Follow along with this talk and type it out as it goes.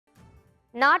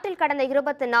நாட்டில் கடந்த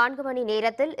 24 மணி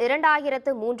நேரத்தில்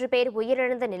 2003 பேர்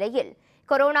உயிரிழந்த நிலையில்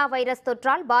கொரோனா வைரஸ்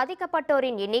தொற்றால்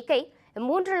பாதிக்கப்பட்டோரின் எண்ணிக்கை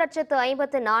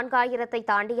 3,54,000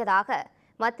 தாண்டியதாக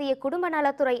மத்திய குடும்ப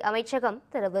நலத்துறை அமைச்சகம்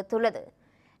தெரிவித்துள்ளது.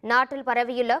 நாட்டில்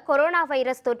பரவியுள்ள கொரோனா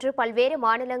வைரஸ் தொற்று பல்வேறு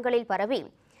மாநிலங்களில் பரவி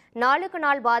நாளுக்கு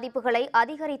நாள் பாதிப்புகளை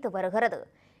அதிகரித்து வருகிறது.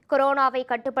 கொரோனாவை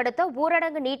கட்டுப்படுத்த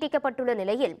ஊரடங்கு நீட்டிக்கப்பட்டுள்ள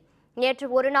நிலையில் நேற்று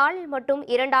ஒரு நாளில் மட்டும்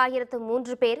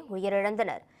 2003 பேர்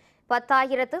உயிரிழந்தனர்.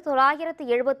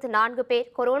 10,974 பேர்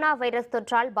கொரோனா வைரஸ்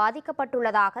தொற்றால்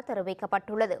பாதிக்கப்பட்டுள்ளதாக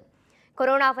தெரிவிக்கப்பட்டுள்ளது.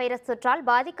 கொரோனா வைரஸ் தொற்றால்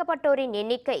பாதிக்கப்பட்டோரின்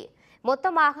எண்ணிக்கை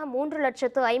மொத்தமாக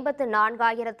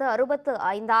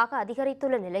 3,54,065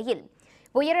 அதிகரித்துள்ள நிலையில்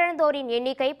உயிரிழந்தோரின்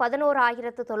எண்ணிக்கை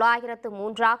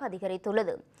 11,903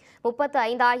 அதிகரித்துள்ளது.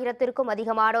 35,000க்கும்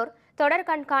அதிகமானோர் தொடர்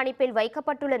கண்காணிப்பில்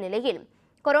வைக்கப்பட்டுள்ள நிலையில்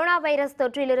கொரோனா வைரஸ்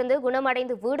தொற்றிலிருந்து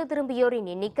குணமடைந்து வீடு திரும்பியோரின்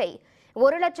எண்ணிக்கை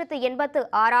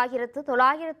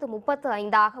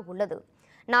 1,86,935 உள்ளது.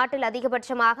 நாட்டில்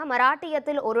அதிகபட்சமாக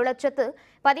மராட்டியத்தில்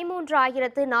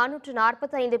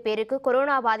 1,13,445 பேருக்கு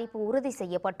கொரோனா பாதிப்பு உறுதி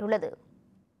செய்யப்பட்டுள்ளது.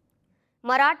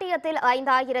 மராட்டியத்தில்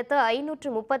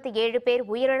 5,537 பேர்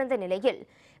உயிரிழந்த நிலையில்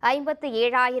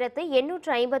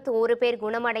 57,851 பேர்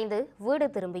குணமடைந்து வீடு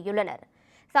திரும்பியுள்ளனர்.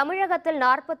 தமிழகத்தில்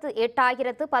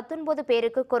 48,019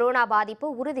 பேருக்கு கொரோனா பாதிப்பு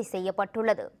உறுதி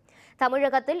செய்யப்பட்டுள்ளது.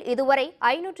 தமிழகத்தில் இதுவரை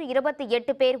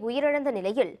 528 பேர் உயிரிழந்த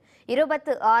நிலையில்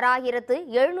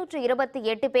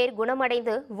 26,728 பேர்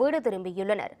குணமடைந்து வீடு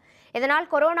திரும்பியுள்ளனர். இதனால்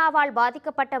கொரோனாவால்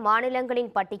பாதிக்கப்பட்ட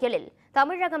மாநிலங்களின் பட்டியலில்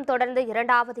தமிழகம் தொடர்ந்து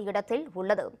 2வது இடத்தில்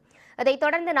உள்ளது. இதைத்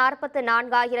தொடர்ந்து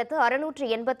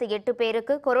 44,688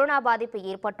 பேருக்கு கொரோனா பாதிப்பு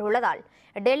ஏற்பட்டுள்ளதால்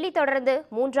டெல்லி தொடர்ந்து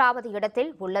 3வது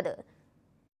இடத்தில் உள்ளது.